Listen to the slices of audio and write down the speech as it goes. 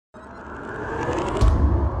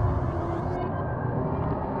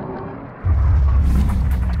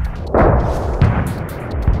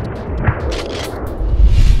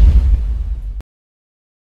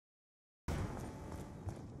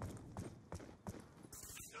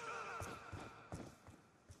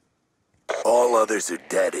all others are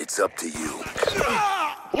dead, it's up to you.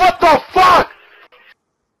 What the fuck?!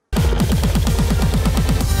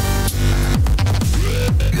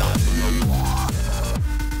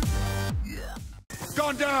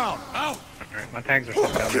 Gone down! Out! Alright, my tags are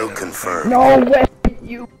still down. Kill confirmed. No way,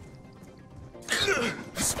 you.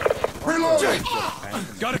 Reload!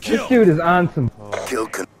 Got a kill! This dude is on some. Kill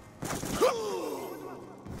con-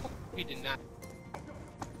 He did not.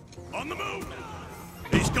 On the move!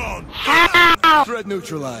 He's gone! Threat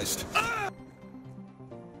neutralized.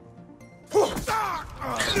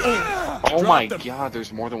 Oh my god,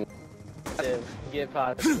 there's more than one. Get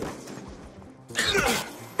positive.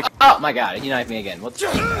 Oh my god, he knifed me again. What the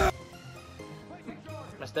fuck?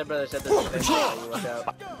 My stepbrother said this is you look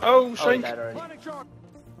out. Oh, He shrink! died already.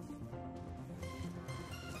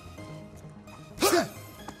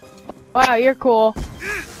 Wow, you're cool.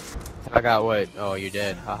 I got what? Oh, you're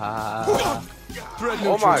dead. Ha ha ha. Threat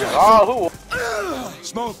Oh my neutralized. god, who?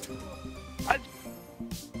 Smoked.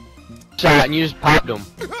 Shot and you just popped him.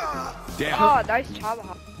 Damn. Oh, nice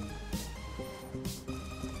Chava.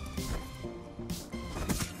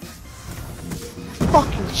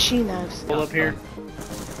 Fucking Chinos. Pull up here.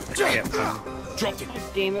 Yeah, Dropped it.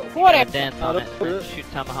 Damn it. Whatever. Dance on it. Shoot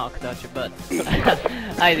tomahawks out your butt.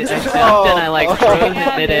 I jumped and I like froze in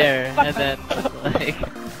midair, and then like.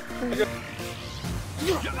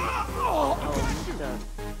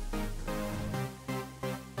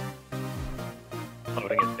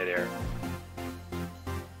 floating in midair.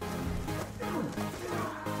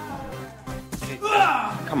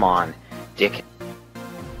 Come on, dick.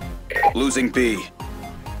 Losing B.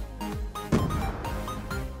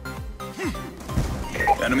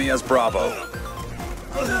 Enemy has Bravo.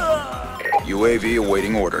 UAV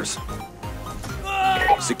awaiting orders.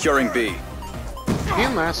 Securing B.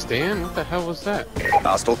 Damn, last stand? What the hell was that?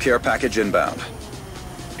 Hostile care package inbound.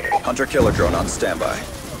 Hunter killer drone on standby.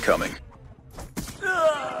 Coming.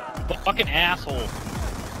 Fucking asshole.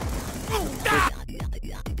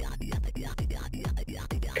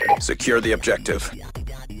 Secure the objective.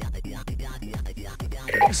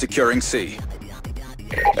 Securing C.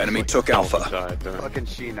 Enemy took Alpha. Died, though. Fucking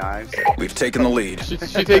she knives. We've taken the lead. She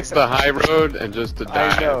takes the high road and just to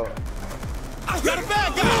die. I know. Got a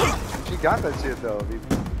bag, go! She got that shit though.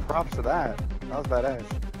 Props to that. That was badass.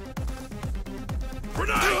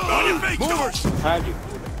 Grenade! On your feet, Movers!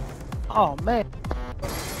 Oh man.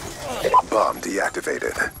 Bomb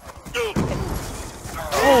deactivated.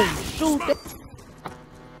 Oh shoot.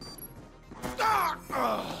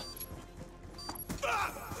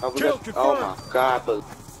 Kill confirmed. Oh my god, but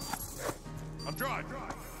I'm dry.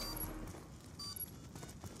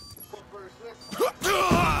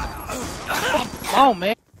 Oh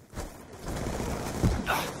man.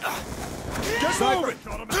 Get moving!